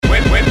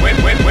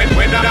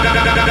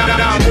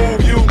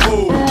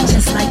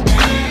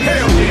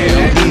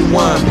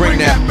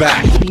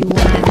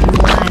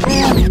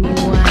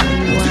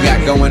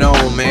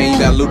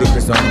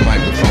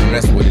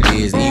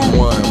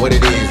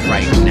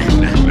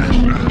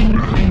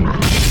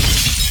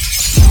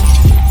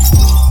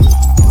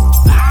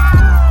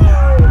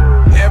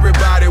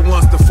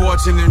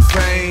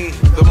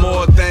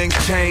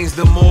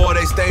change, the more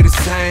they stay the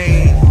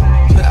same.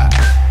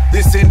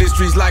 This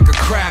industry's like a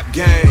crap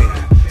game.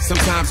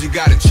 Sometimes you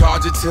gotta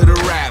charge it to the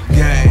rap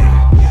game.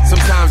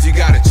 Sometimes you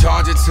gotta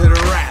charge it to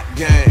the rap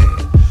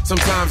game.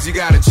 Sometimes you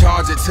gotta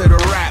charge it to the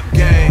rap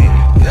game.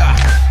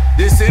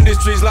 This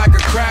industry's like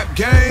a crap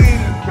game.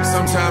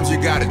 Sometimes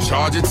you gotta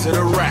charge it to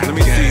the rap game. Let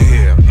me see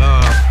here.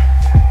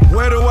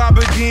 Where do I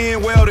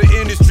begin? Well, the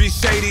industry's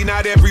shady.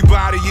 Not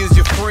everybody is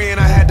your friend.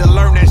 I had to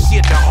learn that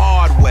shit the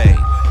hard way.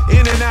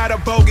 In and out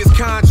of bogus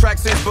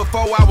contracts since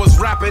before I was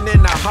rapping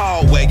in the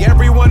hallway.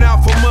 Everyone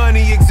out for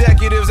money,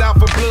 executives out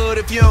for blood.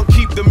 If you don't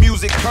keep the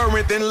music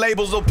current, then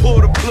labels will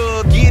pull the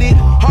plug. Get it?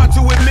 Hard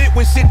to admit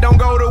when shit don't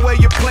go the way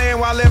you're playing,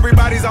 while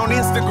everybody's on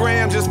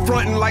Instagram just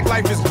fronting like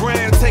life is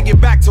grand. Take it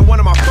back to one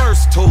of my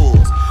first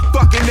tours.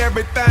 Fucking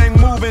everything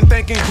moving,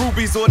 thinking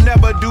groupies will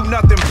never do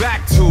nothing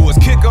back to us.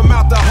 Kick them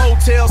out the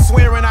hotel,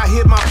 swearing I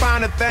hit my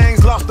finer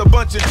things. Lost a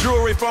bunch of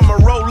jewelry from a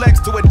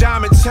Rolex to a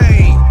diamond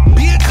chain.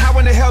 Bitch, how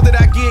in the hell did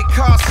I get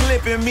caught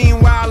slipping?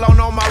 Meanwhile, on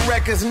all my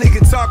records,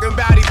 nigga talking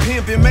about he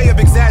pimping. May have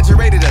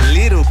exaggerated a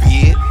little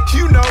bit.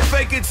 You know,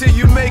 fake it till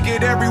you make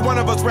it. Every one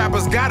of us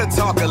rappers gotta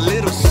talk a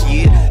little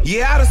shit.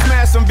 Yeah, I done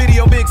smashed some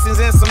video vixens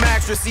and some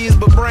actresses,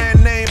 but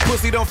brand name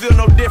pussy don't feel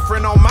no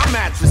different on my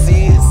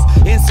mattresses.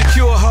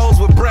 Insecure hoes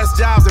with breast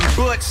jobs and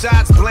butt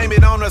shots. Blame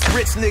it on us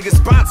rich niggas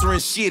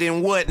sponsoring shit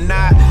and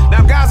whatnot.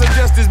 Now guys are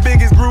just as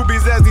big as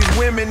groupies as these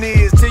women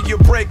is, till you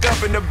break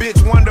up and the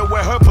bitch wonder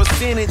where her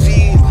percentage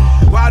is.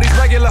 While these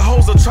regular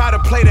hoes will try to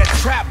play that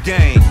trap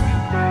game,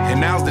 and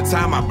now's the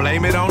time I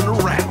blame it on the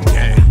rap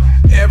game.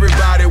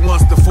 Everybody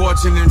wants the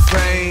fortune and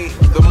fame.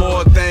 The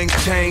more things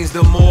change,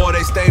 the more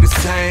they stay the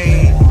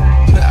same.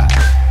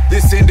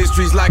 This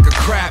industry's like a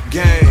crap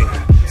game.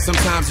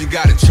 Sometimes you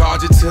gotta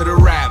charge it to the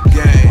rap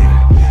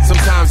game.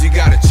 Sometimes you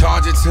gotta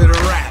charge it to the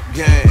rap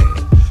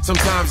game.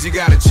 Sometimes you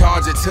gotta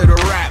charge it to the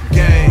rap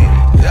game.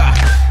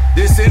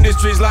 This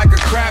industry's like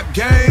a crap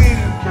game.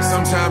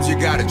 Sometimes you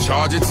gotta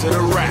charge it to the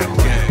rap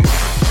game.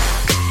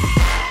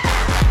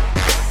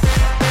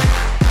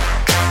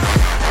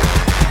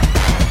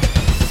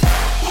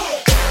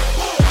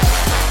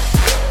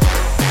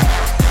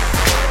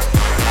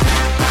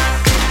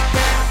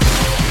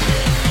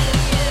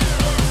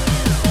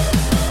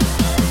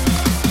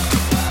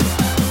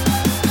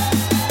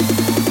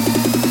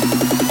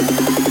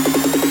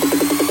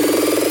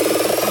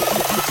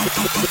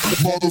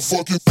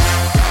 Motherfucking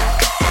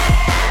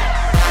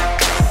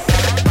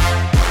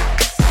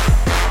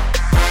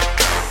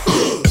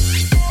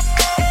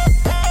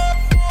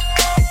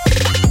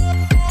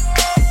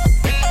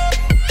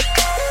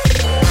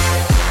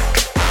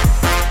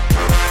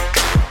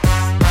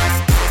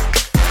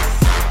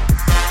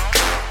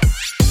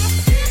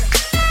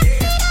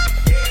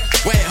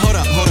Wait, hold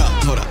up.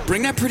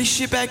 Bring that pretty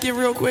shit back in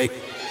real quick.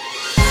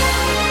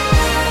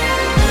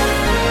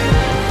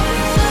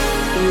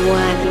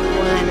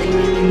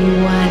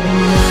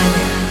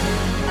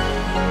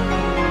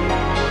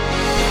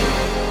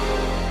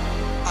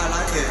 I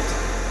like it.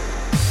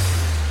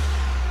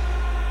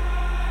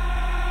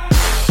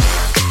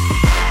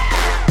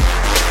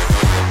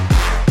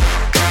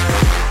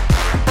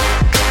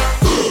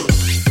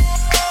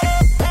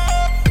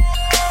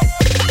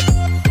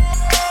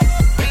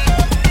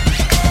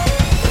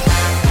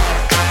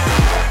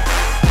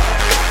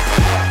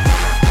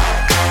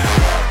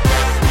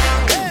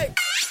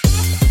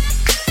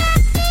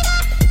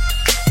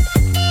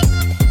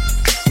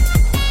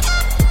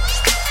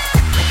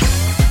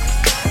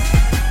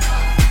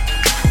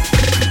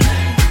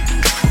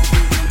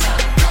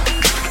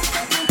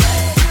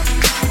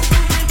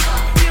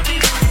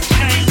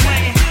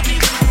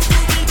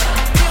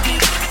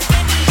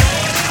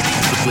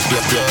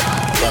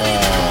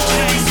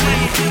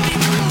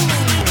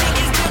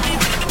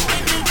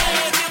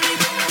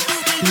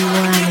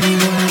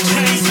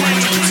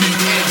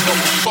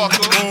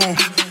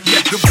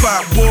 The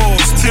pop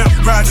walls, Temp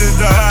Rogers,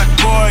 the hot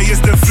boy, it's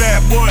the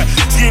fat boy.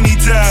 Skinny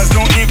ties,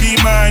 don't envy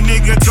my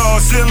nigga,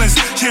 tall ceilings.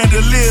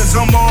 Chandeliers,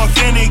 I'm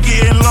authentic,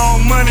 getting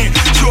long money.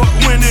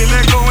 Short-winded,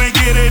 let go and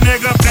get a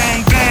nigga,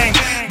 bang, bang.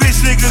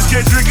 Bitch niggas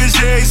get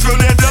ricochets from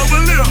that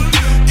double lip.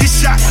 Get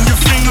shot in your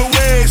finger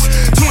waves.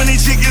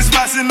 20 chicken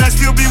spots and I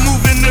still be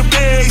moving the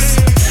base.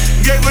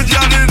 Gave a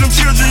job to them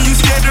children you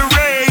scared to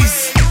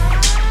raise.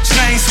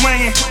 Chain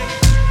swinging,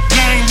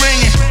 name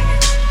ringing,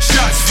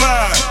 shots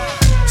fired.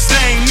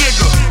 Same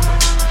nigga,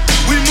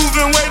 we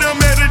moving weight, I'm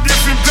at a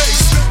different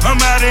pace. I'm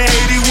out in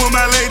Haiti with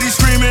my lady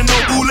screaming no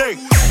boule.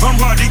 I'm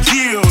hard to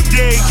kill,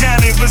 Day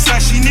County,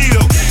 Versace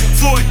Needle.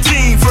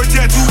 14, first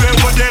tattoo that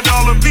was that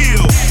dollar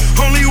bill.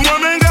 Only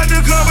woman got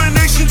the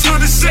combination to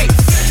the safe.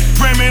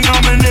 Grammy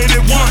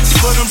nominated once,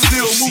 but I'm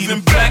still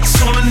moving back.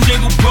 Blacks on a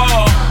nigga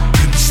ball,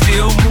 and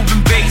still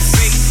moving bass.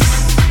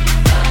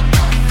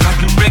 Got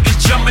the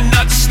records jumping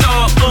out the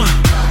star,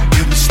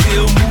 and we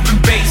still moving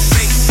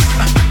bass.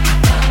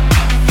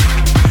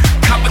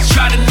 Copper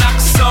try to knock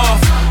us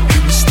off,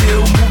 and we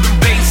still moving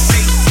bass.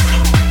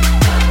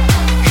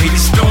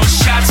 Haters throwing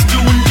shots,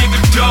 doing nigga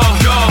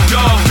dog.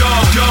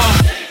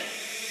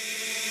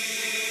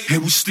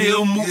 And we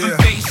still moving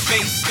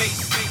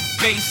bass.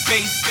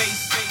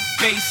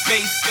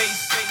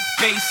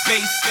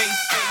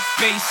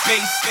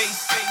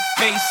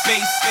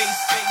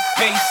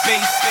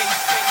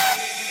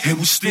 And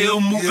we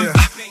still moving. Yeah.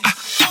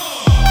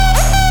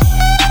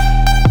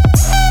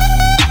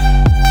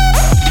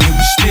 And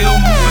we still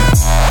moving.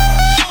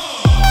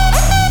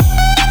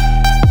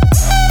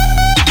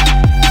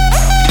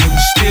 And we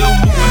still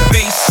moving.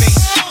 Bass,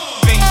 bass,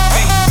 bass,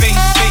 bass,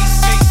 bass,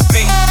 bass,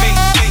 bass, bass,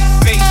 bass,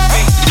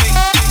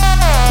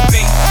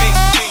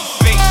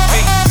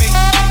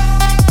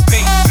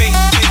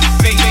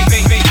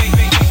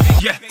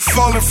 yeah.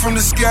 Falling from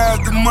the sky,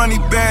 the money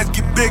bags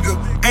get bigger.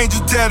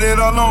 Angel tatted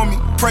all on me.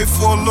 Pray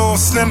for a little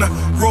sinner.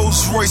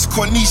 Rolls Royce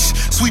Corniche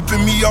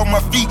sweeping me off my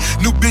feet.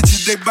 New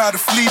bitches, they by the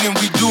fleet, and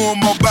we do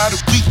them all by the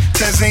week.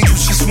 Taz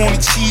angels just wanna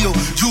chill,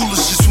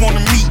 jewelers just wanna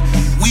meet.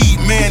 Weed,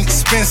 man,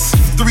 expensive,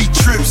 3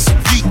 trips a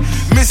week.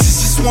 Missus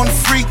just wanna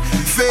freak,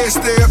 feds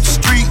stay up the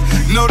street.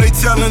 Know they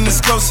telling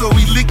us go, so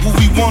we leak what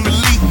we wanna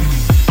leak.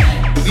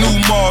 New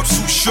mob,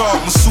 too sharp,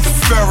 my super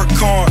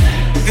Farrakhan.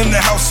 In the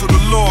house of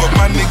the Lord,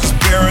 my niggas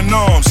bearing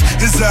arms.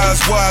 His eyes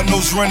wide,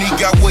 nose run, he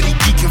got what he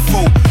geeking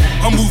for.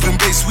 I'm moving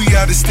bass, we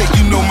out of state,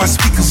 you know my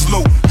speaker's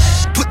low.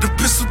 Put the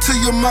pistol to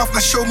your mouth, now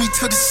show me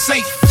to the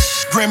safe.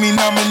 Grammy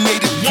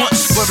nominated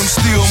once, but I'm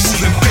still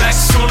moving bass.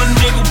 Blacks on a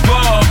nigga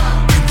bar,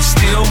 and we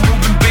still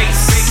moving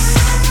bass.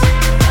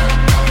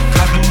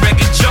 Got them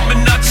records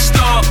jumping out the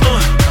star,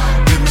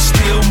 and we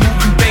still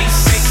moving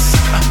bass.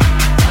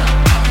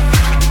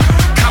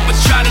 Copper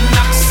try to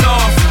knock us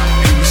off,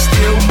 and we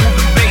still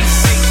moving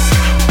bass.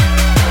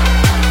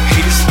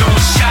 Haters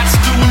throwing shots,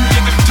 doing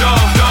nigga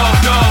dog.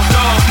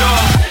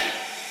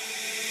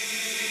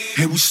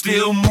 And we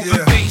still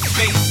moving bass,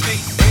 bass,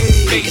 bass,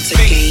 bass, bass,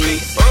 bass,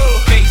 bass,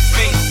 bass, bass,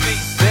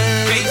 bass,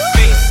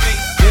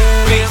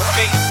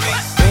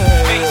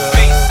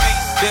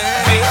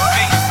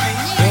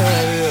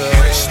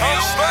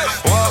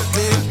 Walked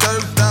in,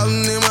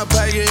 30,000 in my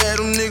pocket, had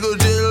them niggas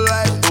just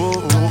like,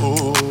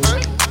 ooh.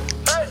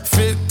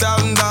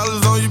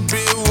 $50,000 on your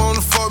bill,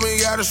 wanna fuck me,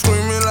 gotta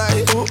screaming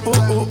like, ooh.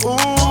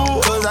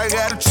 Cause I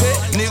got a check,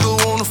 nigga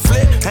wanna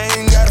flip, I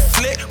ain't got a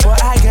flip,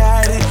 but I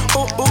got it,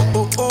 ooh.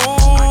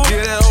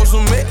 Get that hoe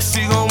some mix,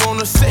 she gon'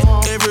 wanna sit,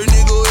 every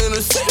nigga in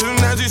the set,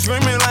 now she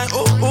screaming like,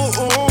 ooh.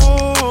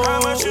 How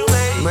much you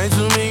made? Made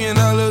 $2 million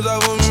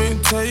off of me,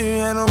 tell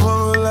you, and I'm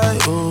fucking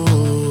like,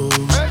 ooh.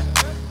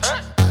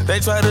 They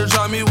tried to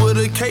drop me with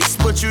a case,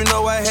 but you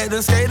know I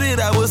hadn't skated.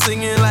 I was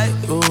singing like,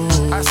 ooh.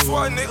 I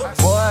swear, nigga.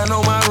 Boy, I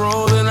know my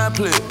role and I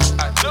play it.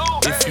 I do.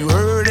 If you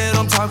heard that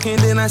I'm talking,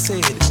 then I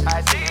said it.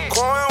 I did.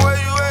 Quan, where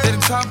you at? At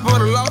the top of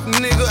the loft,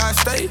 nigga, I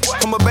stay.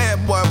 I'm a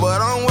bad boy,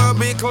 but I don't wear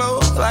big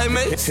clothes like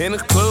me. In the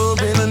club,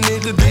 and a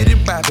nigga did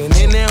it poppin'.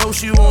 In that hoe,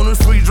 she want a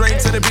free drink,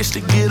 tell the bitch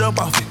to get up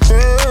off it.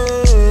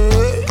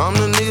 Hey, I'm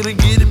the nigga to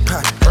get it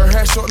poppin'. Her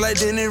hair short like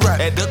Denny Rock.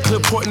 At the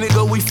clip port,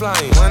 nigga, we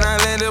flying. When I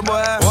landed, boy,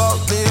 I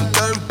walked in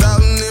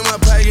 30,000 in my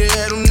pocket,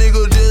 had them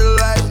niggas just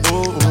like,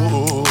 ooh.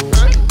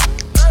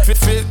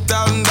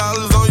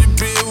 $50,000 on your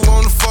bill,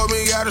 wanna fuck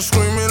me, gotta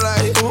screaming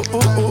like, ooh.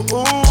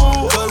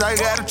 Cause I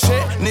got a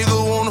check, nigga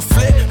wanna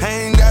flip, I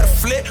ain't got a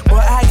flip,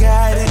 but I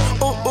got it,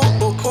 ooh.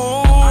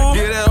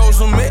 Get that hoe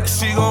some mix,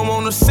 she gon'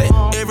 wanna sit,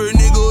 every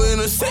nigga in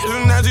the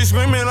section, now she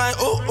screaming like,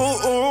 ooh.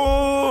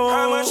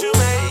 How much you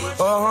made?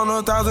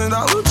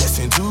 $100,000 just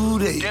in 2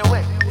 days.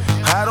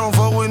 I don't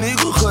fuck with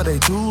niggas cause they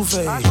too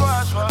fake.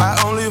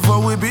 I only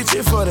fuck with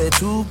bitches for that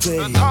toupee.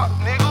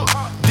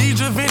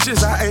 DJ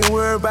Ventures, I ain't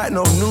worried about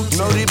no nukes.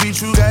 Know this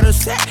bitch you got a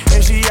sack,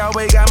 and she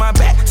always got my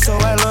back. So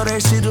I love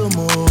that shit the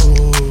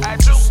most. I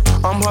do.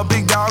 I'm her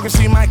big dog and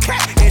she my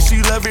cat, and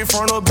she love it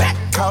from the back.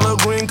 Call her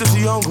green cause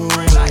she on good.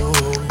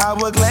 I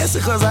wear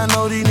glasses cause I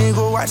know these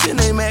niggas watching.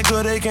 They mad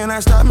cause they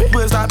cannot stop me.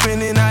 But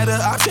stopping it not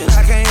an option.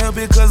 I can't help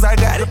it cause I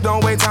got it.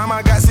 Don't wait time,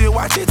 I got shit,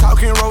 watch it.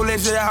 Talking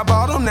Rolex, yeah, I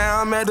bought them.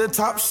 Now I'm at the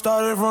top,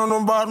 started from the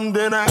bottom.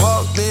 Then I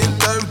walked in,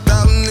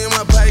 30,000 in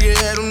my pocket,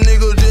 had them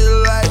niggas just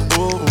like,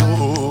 ooh.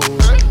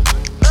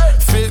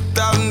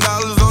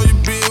 $50,000 on your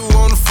bill,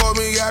 wanna fuck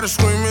me, gotta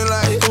screaming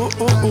like, ooh.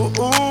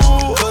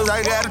 Cause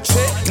I got a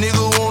check,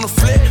 nigga wanna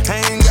flip, I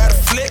ain't got a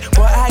flip,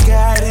 but I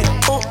got it,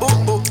 ooh.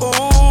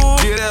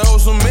 Get that hoe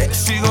some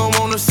mix, she gon'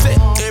 wanna sit,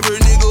 every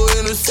nigga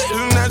in the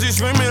section, now she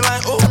screaming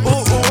like, ooh.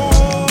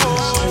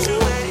 How much you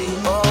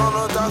made?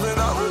 $100,000.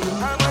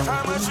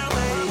 How much you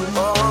made?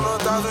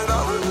 $100,000.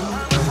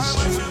 How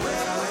much you made?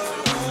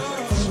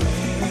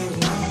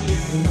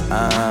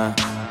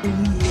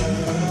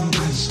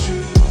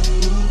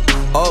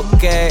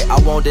 Okay, I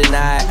won't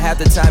deny it. Half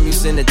the time you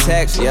send a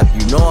text, yeah,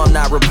 you know I'm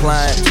not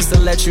replying. Just to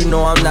let you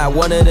know I'm not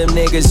one of them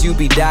niggas you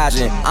be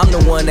dodging. I'm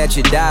the one that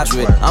you dodge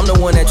with. I'm the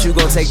one that you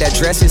gon' take that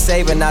dress you're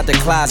saving out the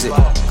closet.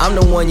 I'm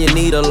the one you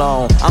need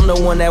alone. I'm the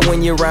one that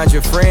when you're around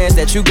your friends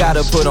that you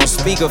gotta put on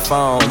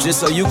speakerphone, just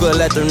so you could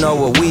let them know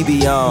what we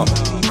be on.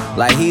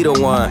 Like he the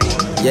one.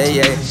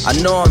 Yeah. I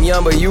know I'm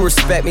young, but you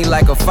respect me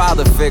like a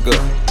father figure.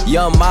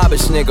 Young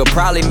mobbish nigga,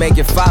 probably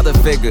making father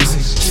figures.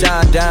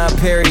 Shine down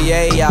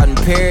Perrier out in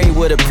Perry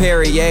with a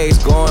Perrier's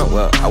going.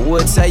 Well, I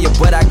would tell you,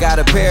 but I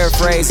gotta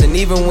paraphrase. And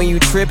even when you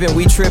trippin',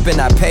 we trippin',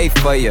 I pay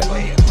for you.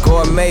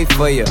 Gourmet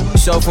for you,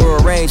 chauffeur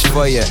arrange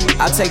for you.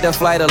 I take the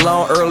flight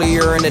alone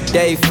earlier in the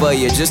day for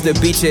you. Just to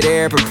beat you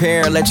there,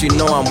 prepare and let you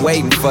know I'm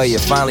waiting for you.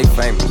 Finally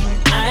famous.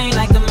 I ain't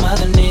like them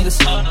other niggas,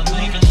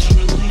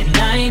 and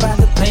I ain't about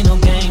to play no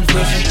games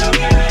with you.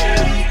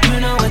 You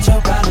know what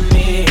your problem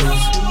is.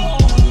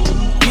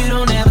 You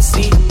don't ever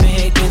see the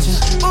big picture.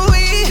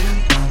 Ooh,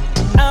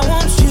 I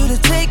want you to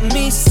take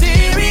me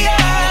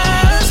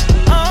serious.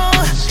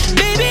 Oh,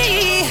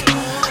 baby,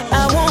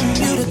 I want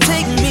you to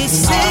take me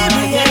serious.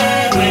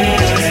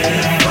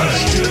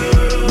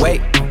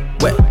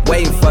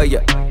 Waiting for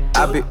you.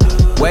 I be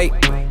waiting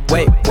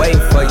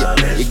for you.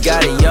 You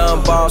got a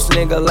young boss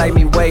nigga like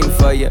me waiting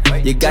for you.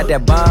 You got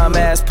that bomb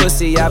ass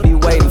pussy, I be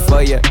waiting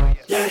for you.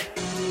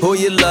 Who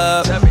you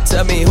love?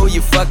 Tell me who you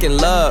fucking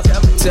love.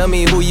 Tell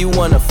me who you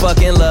wanna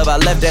fucking love. I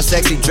left that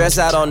sexy dress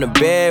out on the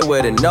bed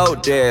with a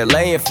note there,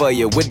 laying for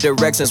you, with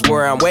directions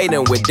where I'm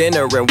waiting with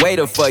dinner and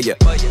waiting for you.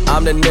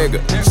 I'm the nigga.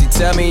 She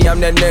tell me I'm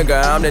the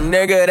nigga. I'm the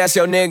nigga that's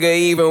your nigga,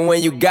 even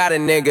when you got a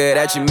nigga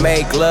that you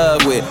make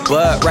love with,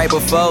 but right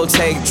before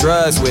take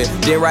drugs with.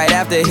 Then right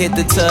after hit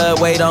the tub,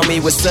 wait on me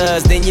with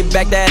suds. Then you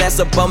back that ass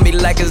up on me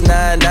like it's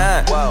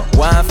 9-9.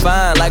 Wine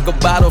fine like a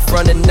bottle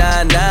from the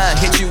 9-9.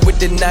 Hit you with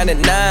the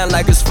 99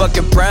 like it's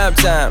fucking prime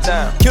time.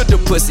 Killed the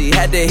pussy,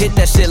 had to hit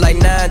that shit like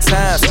 9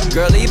 times.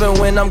 Girl, even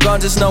when I'm gone,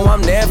 just know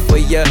I'm there for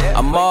ya.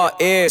 I'm all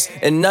ears,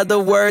 in other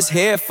words,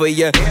 here for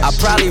ya. I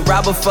probably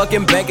rob a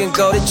fucking bank and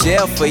go to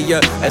jail for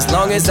ya, as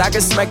long as I can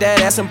smack that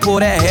ass and pull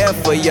that hair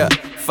for ya.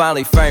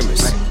 Finally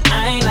famous.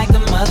 I ain't like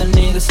them other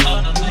niggas,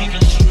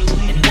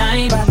 and I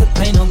ain't about to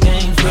play no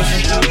games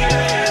with you.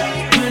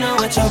 You know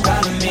what your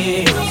problem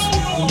is.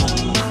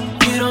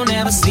 You don't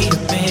ever see the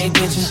big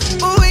picture.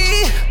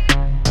 Ooh,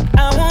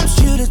 I want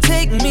you to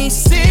take me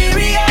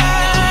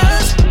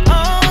serious.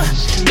 Oh,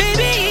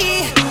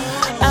 baby,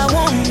 I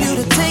want you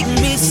to take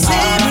me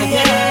serious.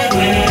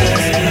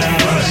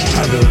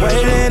 I've been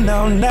waiting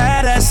on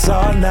that ass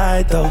all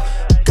night though.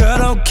 Girl,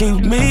 don't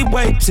keep me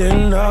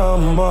waiting no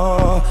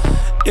more.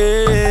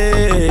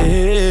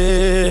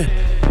 Yeah,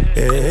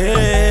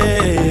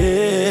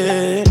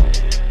 yeah.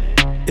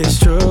 It's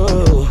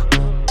true.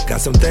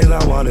 Got some things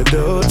I wanna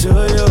do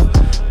to you,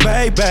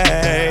 baby.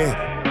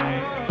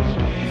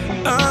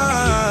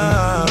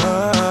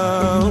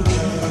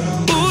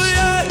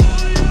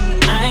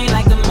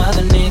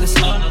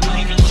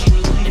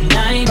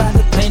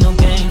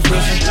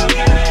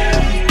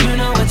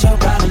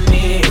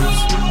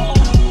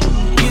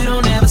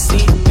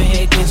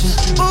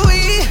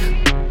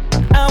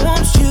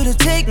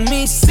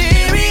 Me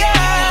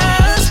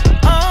serious,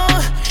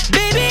 oh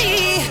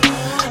baby,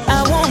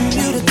 I want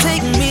you to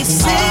take me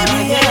serious.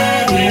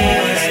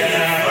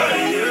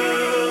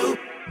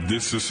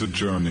 This is a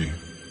journey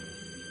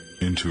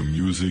into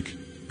music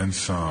and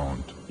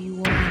sound.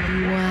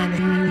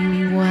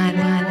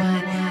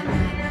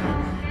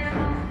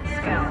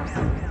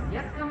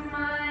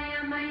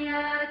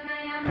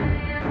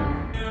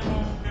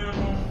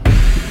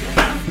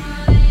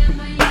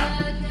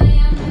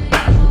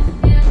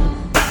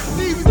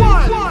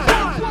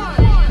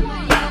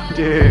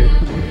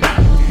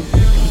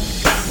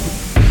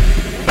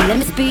 Let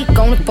me speak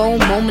on the phone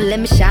moment, let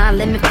me shine,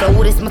 let me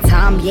flow, this my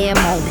time, yeah,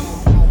 moment.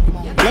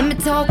 Let me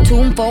talk to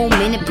him for a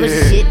minute, push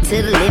the shit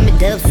to the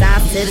limit,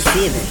 upside to the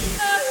ceiling.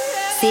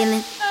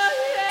 Ceiling,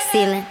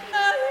 ceiling,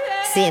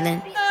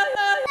 ceiling.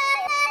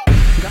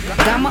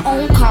 Got my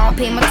own car,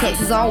 pay my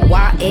taxes all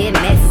white, Air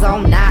Maxes all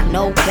night,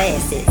 no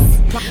classes.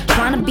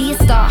 Tryna be a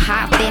star,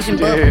 high fashion,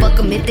 but fuck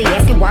 'em if they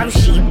asking why do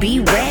she be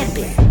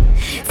rapping.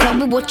 Tell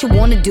me what you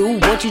wanna do,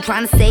 what you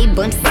tryna say,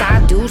 bunch of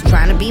side dudes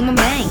tryna be my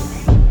main.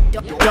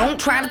 Don't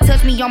try to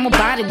touch me on my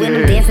body when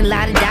I'm dancing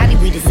lottie-dottie,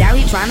 we just out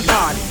here tryna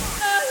party.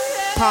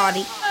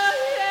 Party,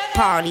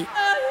 party,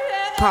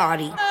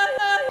 party,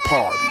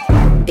 party.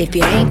 If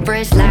you ain't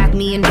fresh like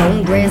me and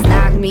don't dress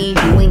like me,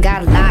 you ain't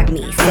gotta like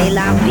me, say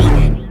la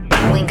vie.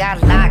 You ain't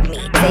gotta like me,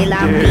 say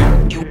la vie.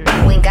 You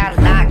ain't gotta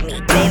like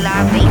me, say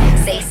la vie.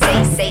 Say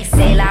la vie.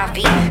 Say la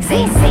vie.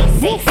 Say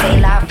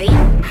la vie.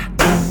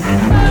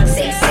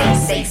 Say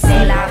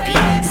la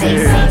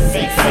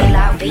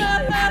vie.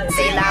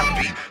 Say la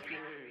vie.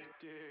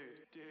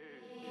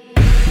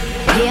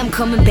 Yeah, I'm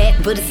coming back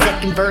for the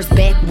second verse.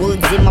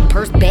 Backwoods in my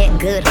purse, back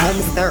good,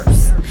 homies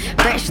thirst.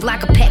 Fresh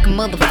like a pack of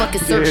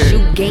motherfucking search.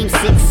 Shoot game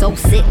 6, so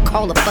sick,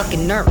 call a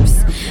fucking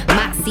nurse.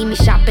 Might see me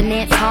shopping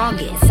at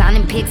Target,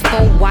 signing pics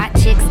for white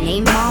chicks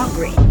named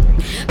Margaret.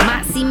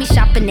 Might see me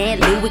shopping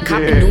at Louis,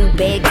 copping new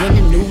bags in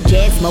a new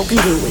Jag, smoking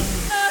gooey.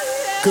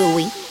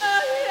 Gooey,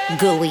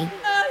 gooey,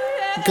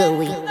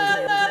 gooey,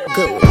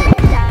 gooey.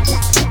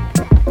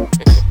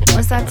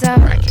 What's that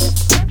time?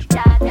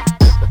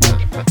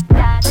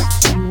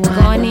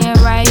 Going in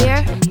right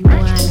here.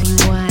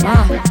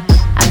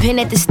 I've been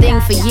at this thing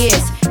for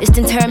years. It's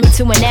done turned me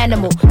to an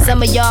animal.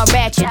 Some of y'all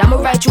ratchet, I'ma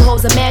write you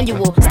hoes a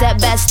manual. Step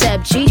by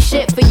step, G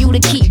shit for you to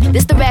keep.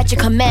 This the ratchet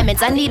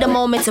commandments, I need a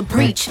moment to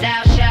preach.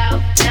 Thou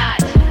shalt not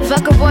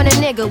fuck up on a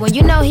nigga when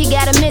you know he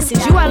got a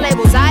message. You are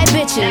labels, I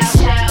bitches.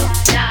 Thou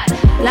shalt not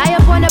lie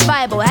up on the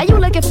Bible. How you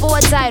looking for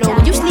a title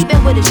when you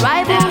sleeping with his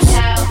rivals?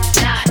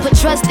 Put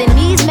trust in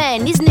these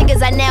men. These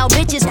niggas are now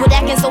bitches. Quit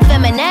acting so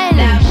feminine.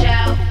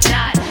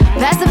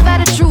 Pacify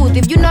the truth.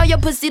 If you know your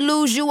pussy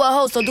lose, you a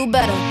hoe, so do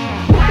better.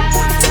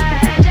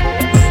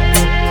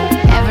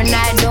 Every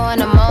night doing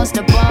the most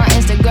up on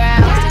Instagram.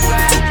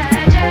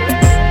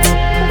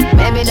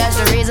 Maybe that's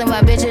the reason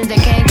why bitches they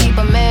can't keep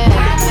a man.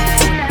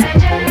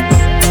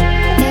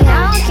 They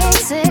all can't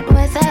sit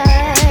with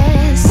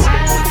us.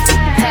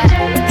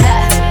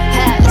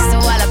 Listen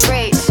while I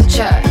preach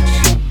church.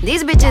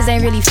 These bitches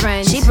ain't really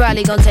friends. She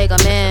probably gon' take a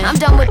man. I'm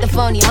done with the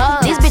phony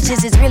hoes. These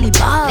bitches is really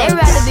balls. They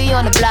rather be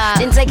on the block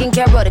than taking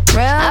care of the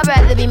crib. I'd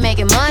rather be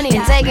making money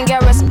than taking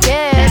care of some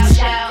kids.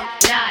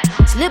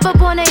 Slip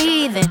up on a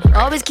heathen.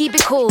 Always keep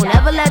it cool.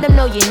 Never let them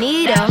know you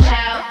need them.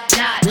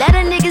 Let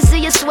a nigga see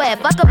you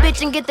sweat. Fuck a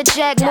bitch and get the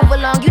check. Move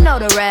along, you know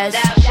the rest.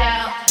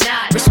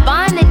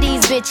 Respond to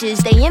these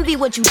bitches. They envy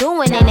what you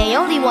doing and they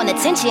only want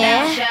attention.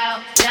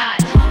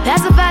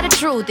 Pacify the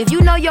truth. If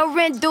you know your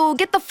rent due,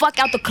 get the fuck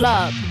out the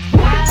club.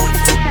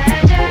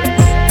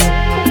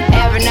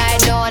 Every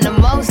night doing the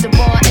most up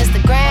on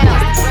Instagram.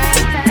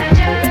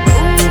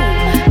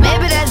 Ooh,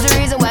 maybe that's the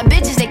reason why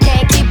bitches they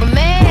can't keep a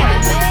man.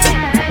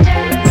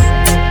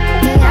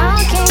 They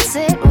all can't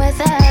sit with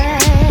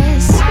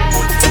us.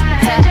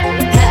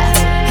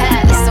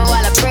 Listen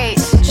while I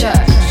preach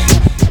church.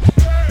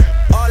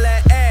 All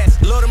that ass,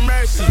 Lord of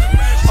mercy.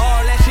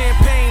 All that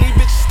champagne, these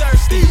bitches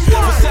thirsty.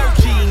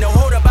 Versace, no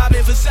hold up, I'm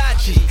in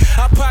Versace.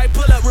 I probably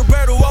pull up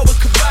Roberto over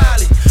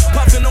Cavalli.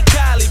 Puffin' on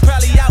Cali,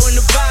 probably out in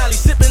the valley.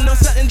 Sippin' on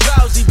something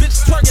drowsy,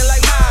 bitches twerking like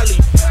Miley.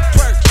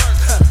 Twerk,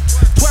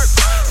 twerk,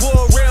 for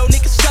a real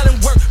nigga sellin'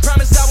 work.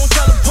 Promise I won't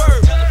tell a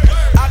word.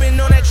 I been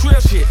on that trill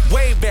shit,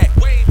 way back.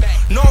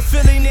 North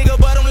Philly nigga,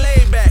 but I'm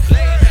laid back.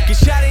 Get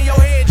shot in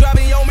your head,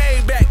 dropping your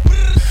Maybach.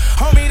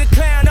 Homie the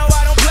clown, no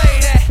I don't play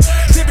that.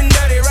 Sippin'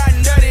 dirty,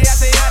 riding dirty, I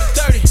say out of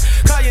 30.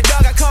 Call your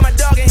dog, I call my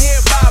dog and hear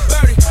about a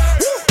birdie.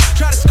 Woo!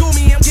 Try to school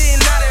me, I'm getting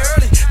out of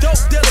early. Dope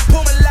dealer,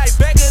 pull my life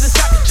back of the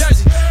soccer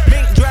jersey.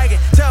 Mink dragon,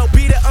 tell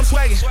Peter I'm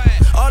swaggin'.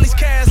 All these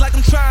cans like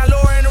I'm trying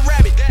lower in a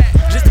rabbit.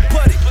 Just to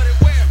put it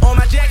on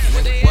my jacket.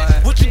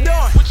 What you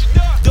doing?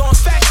 Doing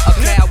fashion.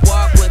 Okay, I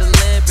walk with a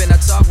limp and I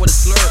talk with a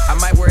slur. I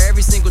might wear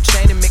every single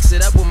chain and mix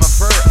it up with my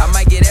fur. I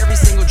might get every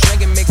single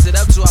drink and mix it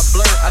up till I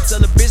blur. I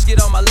tell a bitch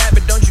get on my lap,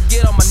 but don't you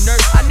get on my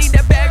nerves. I need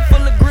that bag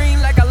full of green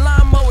like a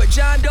lawnmower.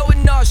 John Doe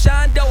and all,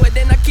 Shine Doe it.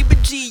 Then I keep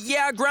it G,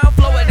 yeah, I ground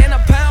flow it. Then I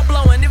pound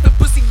blowing. If the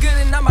pussy good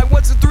and I might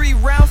 1 2 3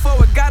 round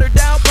forward. Got her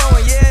down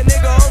blowing, yeah,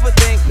 nigga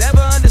overthink,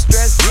 never under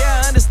stress.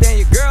 Yeah, I understand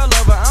your girl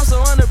over, I'm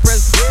so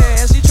underpressed. Yeah,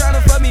 and she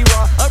tryna fuck me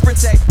raw,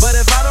 unprotect. But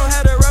if I don't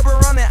have the rubber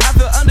on it, I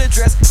feel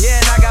underdressed. Yeah,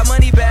 and I got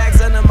money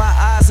bags under my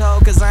eyes, ho,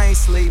 cause I ain't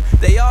sleep.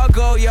 They all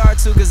go yard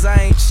too, cause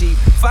I ain't cheap.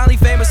 Finally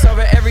famous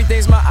over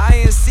everything's my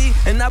INC.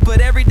 And I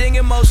put everything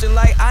in motion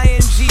like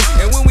ING.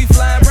 And when we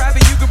flying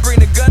private, you can bring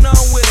the gun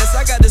on with us.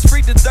 I got this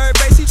freak to third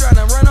base, he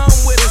tryna run on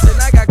with us. And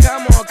I got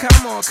come on.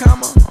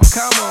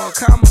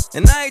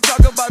 And I ain't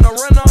talking about no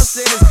run on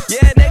sentence.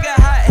 Yeah, nigga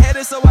hot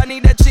headed, so I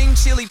need that ching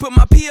chili. Put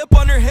my pee up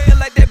on her head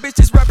like that bitch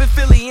is rapping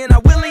Philly. And I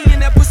willy in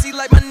that pussy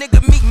like my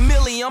nigga Meek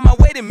Millie. On my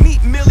way to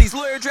meet Millie's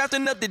lawyer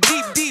drafting up the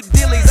deep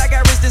dillies. I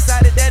got rich,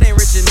 decided that ain't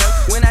rich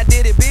enough. When I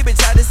did it,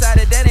 bitch, I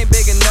decided that ain't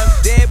big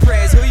enough. Dead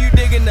prayers, who you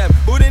digging up?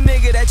 Who the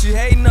nigga that you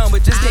hating on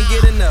but just can't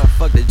get enough?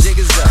 Fuck the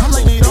jiggers up. I'm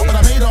like made up, but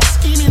I made up.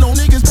 Scheming on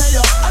niggas pay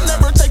up. I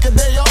never take a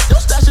day off.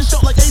 Your stash is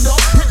short like A-Dog.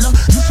 Hitler,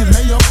 you should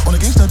lay up on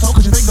a gangsta talk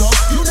cause you fake dog.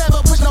 You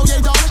never push no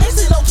yay dog. Ain't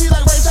see no key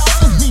like Ray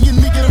Charles. Me and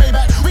me get a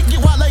Maybach. We get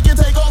wild like it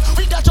take off.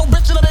 We got your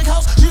bitch in a big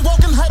house. She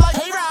walking hype like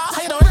hey Rob.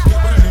 How you doing? Yeah,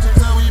 but if you take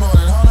that we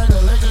ballin' hard like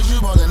the Lakers, you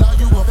ballin'. Now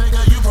you a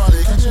faker, you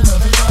probably catching a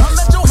fever. I'm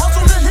at your house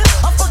on the hip.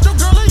 I fucked your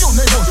girl and your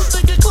neighbor. You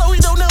thinking Chloe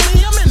don't know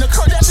me? I'm in the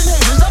Kardashian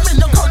haters. I'm in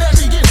the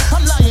Kardashian.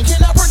 I'm lying,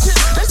 can I pretend?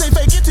 They say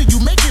fake it till you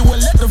make it. Well,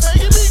 let the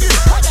fake it begin.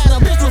 I got a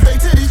bitch with fake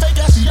titties, fake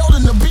ass, she old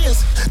in the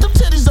bins. Them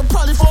titties will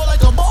probably fall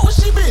like a ball when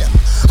she been.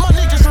 My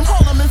niggas from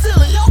Harlem and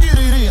Philly, y'all get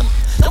it in.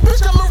 The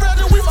bitch come around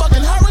and we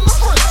fucking her in the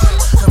front.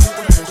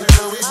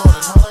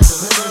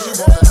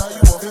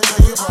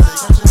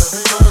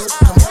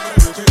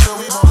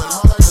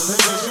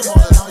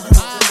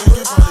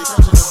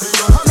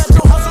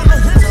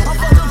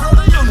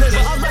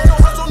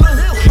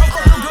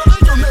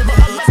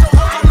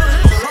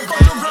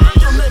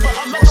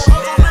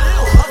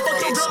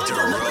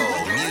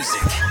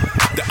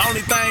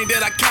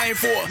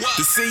 For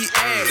to see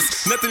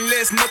ass, nothing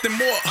less, nothing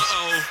more.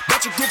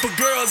 Bunch of group of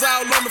girls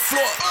all on the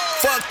floor.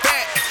 Fuck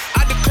that,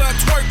 I declare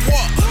twerk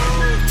walk.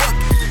 Fuck,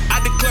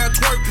 I declare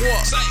twerk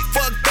walk.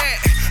 Fuck that,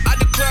 I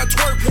declare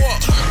twerk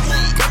walk.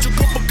 Bunch of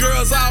group of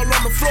girls all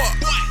on the floor.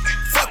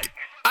 Fuck it,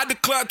 I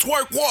declare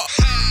twerk walk.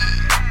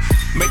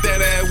 Make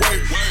that ass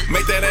work.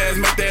 Make that ass,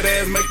 make that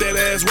ass, make that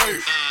ass work.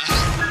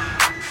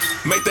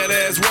 Make that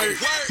ass work.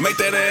 Make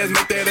that ass,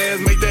 make that ass,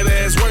 make that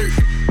ass work.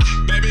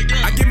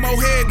 I get more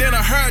head than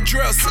a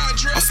hairdresser.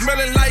 I'm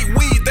smelling like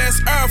weed,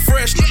 that's air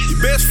fresh.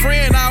 Your best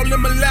friend all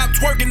in my lap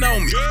twerking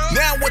on me.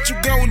 Now what you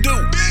gon' do?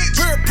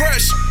 Peer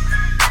pressure.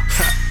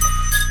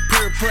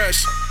 Peer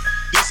pressure.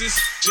 This is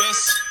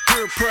just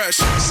peer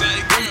pressure.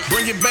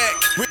 Bring it back,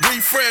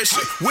 refresh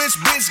it. Which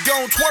bitch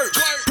gon' twerk?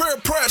 Peer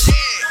pressure.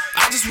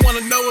 I just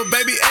wanna know if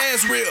baby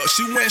ass real.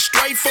 She went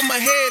straight from my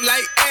head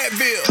like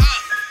Advil.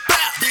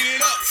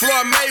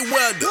 Floyd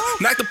Mayweather,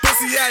 knock the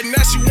pussy out,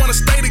 now she wanna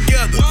stay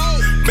together.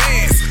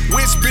 Bands,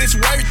 which bitch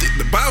worth it?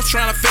 The boss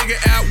tryna figure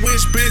out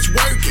which bitch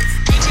working.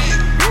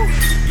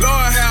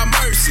 Lord have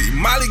mercy,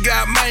 Molly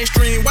got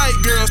mainstream white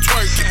girls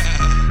twerking.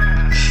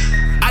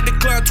 I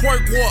declare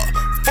twerk war,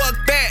 fuck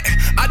that,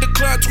 I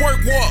declare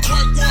twerk war.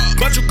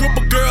 Bunch of group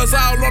of girls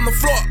all on the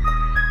floor,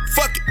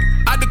 fuck it,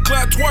 I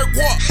declare twerk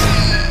war.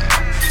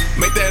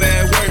 Make that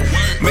ass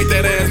work, make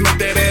that ass, make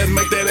that ass,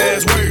 make that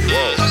ass work.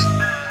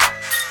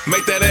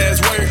 Make that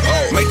ass work.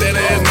 Make that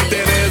ass, make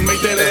that ass,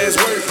 make that ass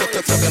work.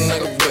 Took a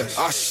nigga bitch.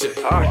 Oh shit.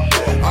 Oh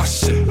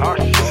shit. Oh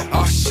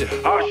shit.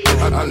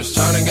 I'm just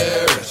tryna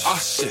get rich. Oh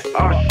shit.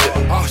 Oh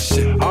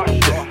shit.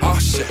 Oh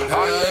shit.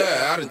 Oh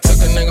yeah. I done took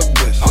a nigga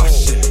bitch. Oh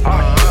shit.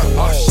 Oh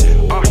shit.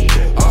 Oh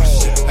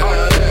shit. Oh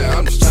yeah.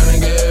 I'm just tryna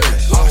get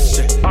rich. Oh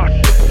shit.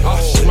 Oh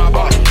shit. My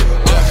body.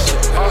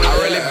 I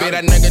really be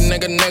that nigga.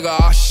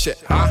 Oh shit.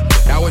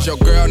 That was your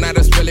girl. Now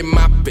that's really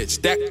my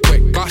bitch. That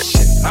quick. Oh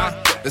shit.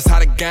 That's how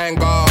the gang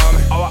go on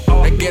me.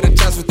 They get a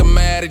chance with the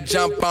mad, they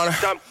jump on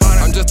her.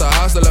 I'm just a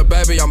hustler,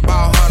 baby, I'm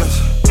ball hunters.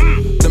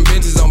 Them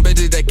bitches on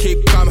bitches, they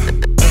keep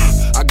coming.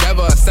 I gave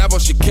her a sample,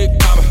 she keep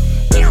coming.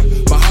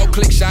 My whole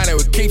clique shining,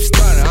 we keep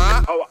stunning,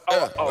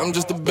 I'm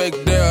just a big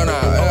deal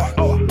now,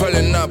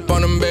 Pulling up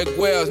on them big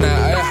wheels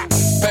now,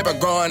 Paper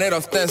growing, it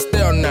don't stand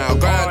still now.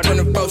 Grind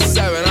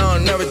 24/7, I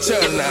don't never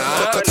chill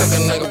now. Took a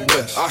nigga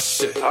bitch. Oh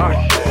shit.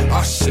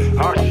 Oh shit.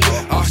 Oh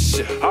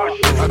shit.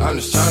 I'm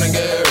just tryna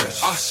get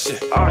rich. Oh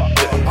shit.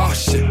 Oh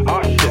shit.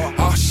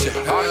 Oh shit.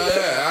 Oh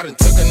yeah. I done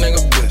took a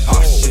nigga bitch.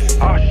 Oh shit.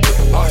 Oh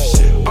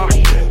shit. Oh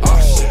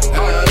shit.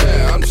 Oh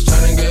yeah. I'm just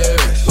tryna get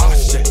rich. Oh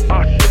shit.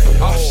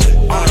 Oh shit.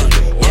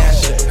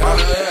 Oh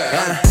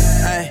yeah.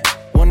 Hey,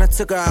 when I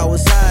took her, I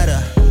was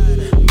harder.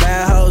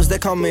 Bad hoes, they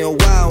call me a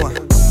wild one.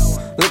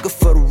 Looking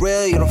for the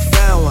real, you done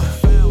found one.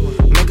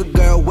 Make a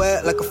girl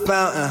wet like a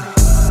fountain.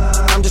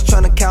 I'm just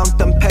tryna count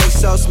them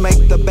pesos,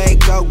 make the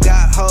bank go.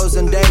 Got hoes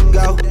and they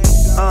go.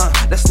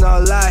 That's no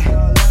lie.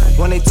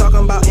 When they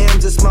talking about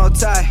M's, it's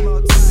multi.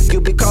 You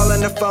be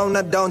calling the phone,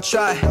 I don't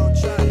try.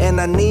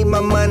 And I need my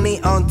money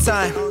on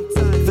time.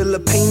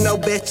 Filipino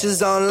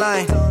bitches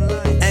online.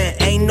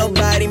 And ain't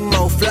nobody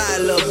more fly,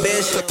 little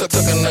bitch. Took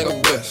a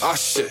nigga bitch. Oh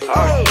shit.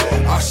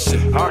 Oh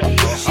shit. Oh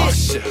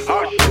shit.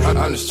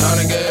 I'm just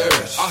tryna get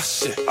rich. Oh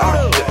shit.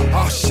 Oh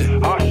shit.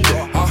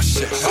 Oh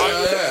shit.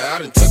 Oh yeah. I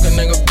done took a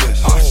nigga bitch.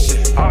 Oh shit.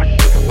 Oh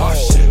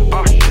shit.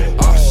 Oh shit.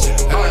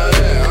 Oh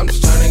yeah. I'm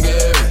just tryna get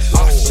rich.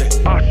 Oh shit.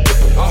 Oh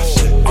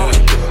shit.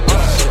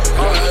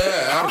 Oh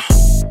yeah.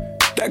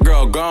 That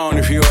girl gone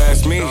if you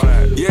ask me.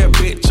 Yeah,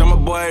 bitch, I'm a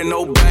boy,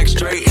 no back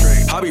straight.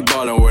 I be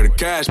ballin' where the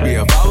cash be.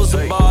 If I was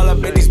a ball, I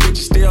bet these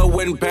bitches still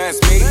wouldn't pass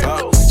me.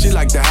 She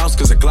like the house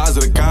cause the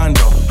closet a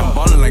condo. I'm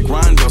ballin' like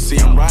Rondo, see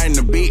I'm riding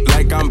the beat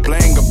like I'm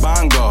playing a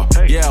bongo.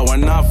 Yeah,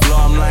 when I flow,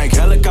 I'm like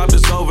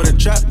helicopters over the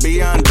trap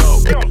beyond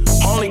dope.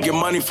 Only get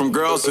money from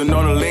girls who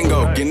know the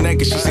lingo. Get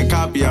naked, she say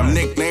copy, I'm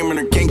nicknaming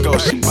her Kinko.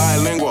 She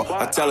bilingual,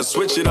 I tell her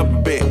switch it up a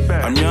bit.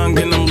 I'm young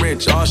and I'm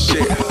rich, oh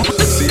shit.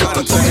 See, I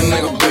done took a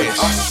nigga bitch.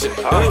 Oh shit.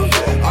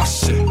 Oh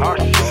shit.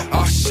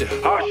 Oh shit.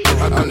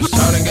 I'm just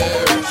tryna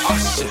get rich. Oh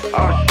shit.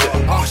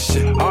 Oh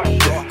shit.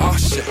 Oh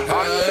shit.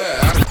 Oh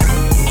yeah.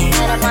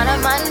 Met him on a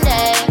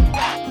Monday.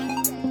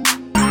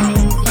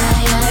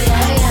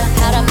 Yeah.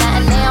 Had a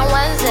matinee on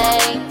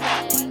Wednesday.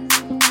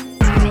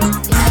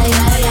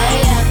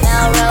 Yeah.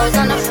 Melrose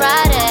on a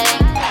Friday.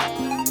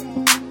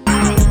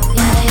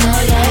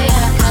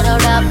 Yeah.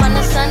 Cuddled up on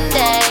a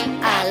Sunday.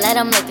 I let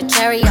him lick the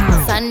cherry on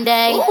a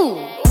Sunday.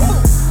 Ooh.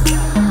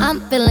 I'm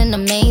feeling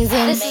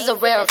amazing. This is a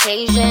rare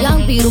occasion.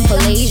 Young, beautiful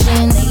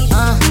Asian.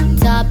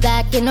 Top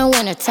back in the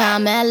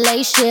wintertime.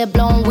 LA shit,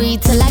 blowing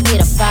weed till I get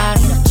a fire.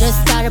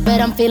 Just started, but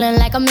I'm feeling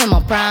like I'm in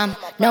my prime.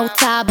 No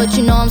tie, but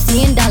you know I'm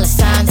seeing dollar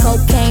signs.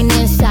 Cocaine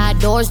inside,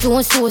 doors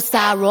doing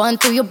suicide. Rolling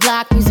through your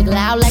block, music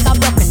loud like I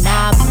broke a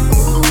knob.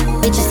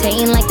 Bitches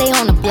hating like they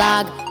on the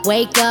blog.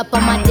 Wake up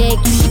on my dick,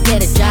 you should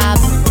get a job.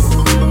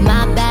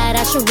 My bad,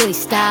 I should really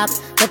stop.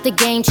 But the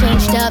game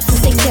changed up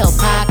since they killed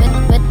Pac.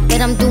 But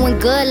I'm doing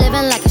good,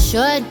 living like I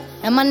should.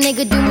 And my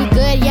nigga do me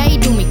good, yeah, he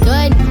do me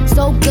good.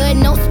 So good,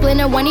 no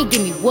splinter when he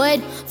give me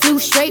wood. Flew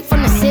straight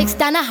from the 6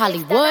 down to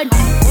Hollywood.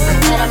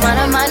 Met him on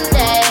a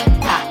Monday.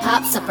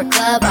 Pop, supper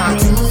club on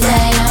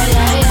Tuesday.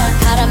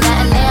 Had a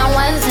matinee on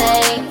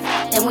Wednesday.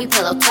 Then we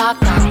pillow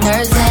talked on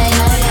Thursday.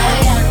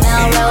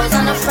 Melrose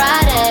on a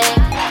Friday.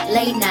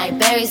 Late night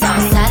berries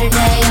on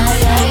Saturday.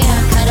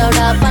 Cuddled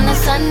up on a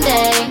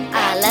Sunday.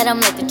 I let him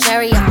lick the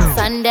cherry on a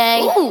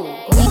Sunday. Ooh.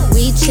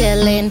 We chill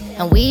chillin',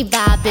 and we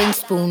vibing.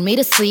 Spoon me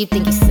to sleep,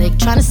 think he's sick,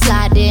 tryna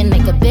slide in.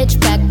 Make a bitch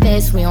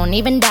breakfast, we don't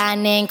even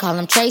dine in. Call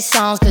him Trey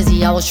Songz, cause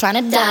he always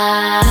tryna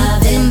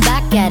dive in.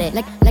 Back at it,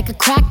 like a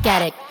crack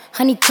addict.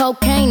 Honey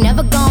cocaine,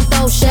 never gon'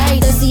 throw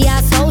shade. Pussy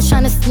assholes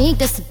tryna sneak,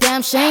 that's a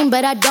damn shame.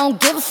 But I don't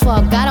give a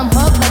fuck, got him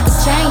hooked like a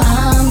chain.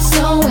 I'm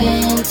so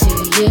into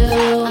you.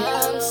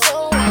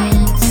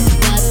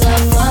 What the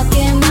fuck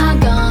am I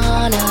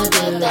gonna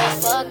do?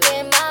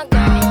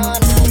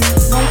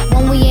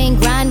 When we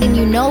ain't grinding,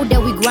 you know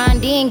that we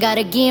grinding.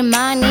 Gotta get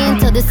mine in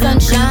till the sun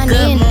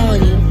shining. Good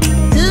morning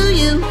to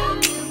you,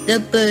 the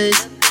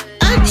birds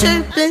are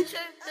chirping.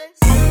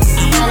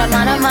 Had him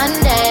on a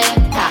Monday,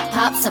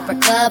 pop supper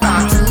club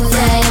on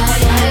Tuesday.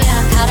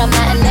 Had a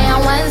matinee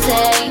on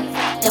Wednesday,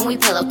 then we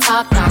pillow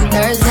talked on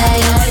Thursday.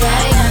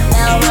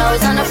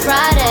 Melrose on a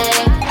Friday,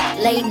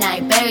 late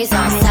night berries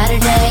on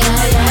Saturday.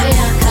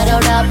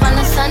 Cuddled up on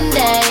a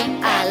Sunday,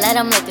 I let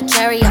him lick the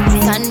cherry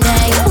on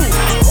Sunday.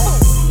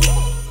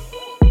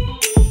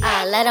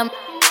 I let him lick.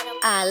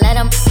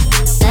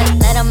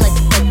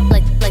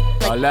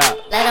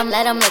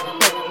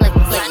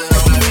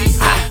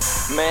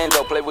 Man,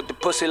 don't play with the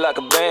pussy like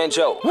a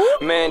banjo.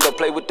 Man, don't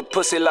play with the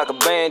pussy like a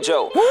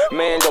banjo.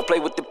 Man, don't play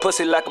with the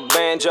pussy like a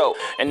banjo.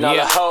 And all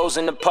the hoes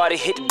in the party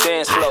hit the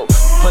dance floor.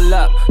 Pull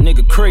up,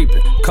 nigga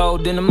creepin',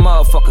 cold in the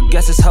motherfucker,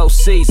 guess it's whole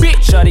season.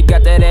 Shawty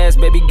got that ass,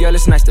 baby girl,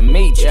 it's nice to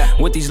meet you.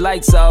 With these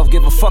lights off,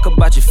 give a fuck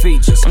about your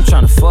features. I'm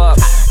tryna fuck.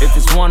 If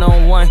it's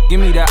one-on-one, give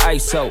me that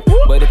ISO.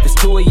 But if it's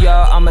two of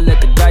y'all, I'ma let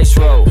the dice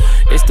roll.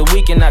 It's the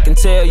weekend, I can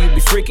tell you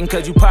be freaking,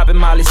 cause you poppin'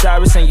 Miley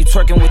Cyrus and you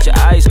twerking with your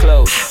eyes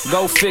closed.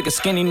 Go figure,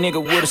 skinny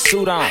nigga with a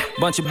suit on.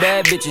 Bunch of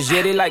bad bitches,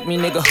 yeah, they like me,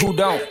 nigga, who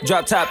don't?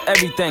 Drop top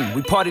everything,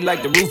 we party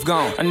like the roof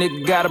gone. A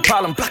nigga got a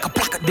problem,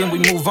 blocka, then we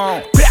move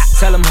on.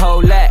 Tell him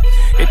hold that.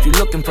 If you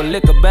looking for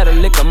liquor, better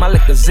liquor, my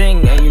liquor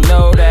zing, and you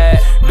know that.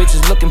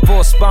 Bitches looking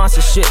for a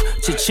sponsorship,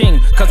 cha-ching,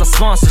 cause I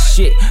sponsor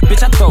shit.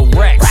 Bitch, I throw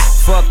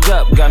racks. Fucked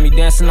up, got me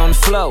dancing on the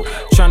floor.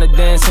 Tryna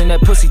dance in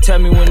that pussy, tell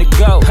me when to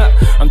go.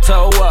 I'm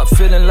toe up,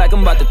 feeling like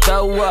I'm about to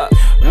throw up.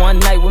 One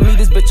night with me,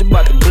 this bitch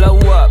about to blow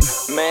up.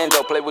 Man,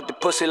 don't play with the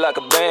pussy like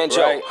a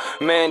banjo.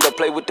 Man, don't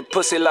play with the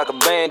pussy like a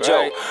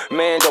banjo.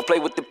 Man, don't play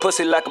with the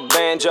pussy like a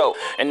banjo.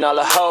 And all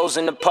the hoes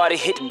in the party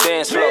hit the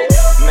dance floor.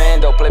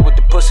 Man, don't play with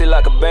the pussy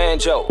like a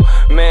banjo.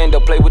 Man,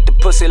 don't play with the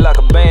pussy like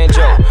a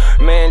banjo.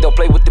 Man, don't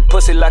play with the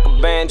pussy like a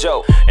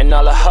banjo. And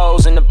all the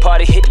hoes in the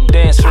party hit the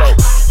dance floor.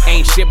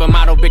 Ain't shit but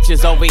model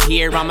bitches over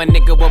here. I'm a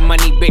nigga with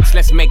money, bitch,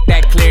 let's make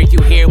that clear. You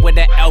here with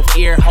the elf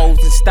ear,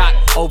 hoes in stock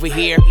over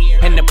here.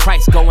 And the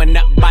price going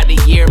up by the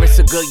year. It's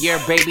a good year,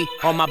 baby,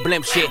 on my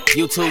blimp shit.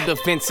 You too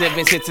defensive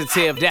and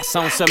sensitive, that's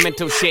on some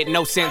mental shit.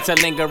 No sense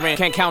of lingering,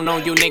 can't count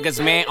on you niggas,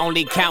 man.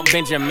 Only count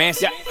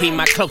Benjamins, he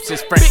my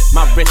closest friend.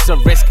 My wrist's a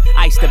risk,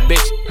 ice the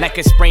bitch like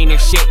it's spraying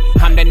shit.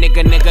 I'm the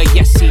nigga,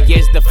 yes he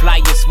is. The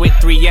flyest with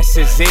 3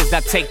 S's is. I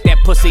take that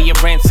pussy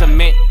and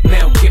ransom it.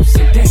 Mel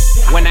Gibson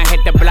dance. When I hit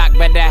the block,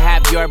 better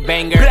have your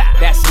banger.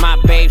 That's my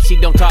babe, she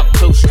don't talk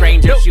to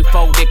strangers. You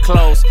folded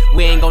clothes,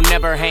 we ain't gon'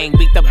 never hang.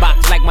 Beat the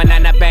box like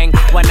banana bang,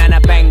 banana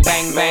bang,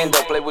 bang, bang. Man,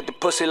 don't play with the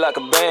pussy like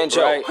a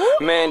banjo.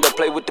 Man, don't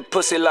play with the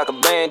pussy like a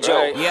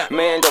banjo.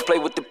 Man, don't play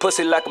with the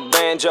pussy like a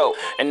banjo.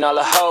 And all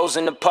the hoes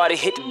in the party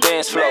hit the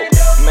dance floor.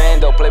 Man,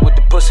 don't play with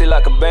the pussy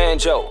like a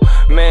banjo.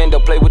 Man,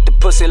 don't play with the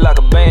pussy like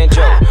a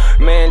banjo.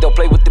 Man, don't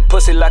play with the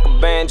pussy like a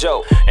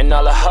banjo. And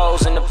all the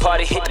hoes in the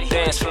party hit the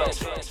dance floor.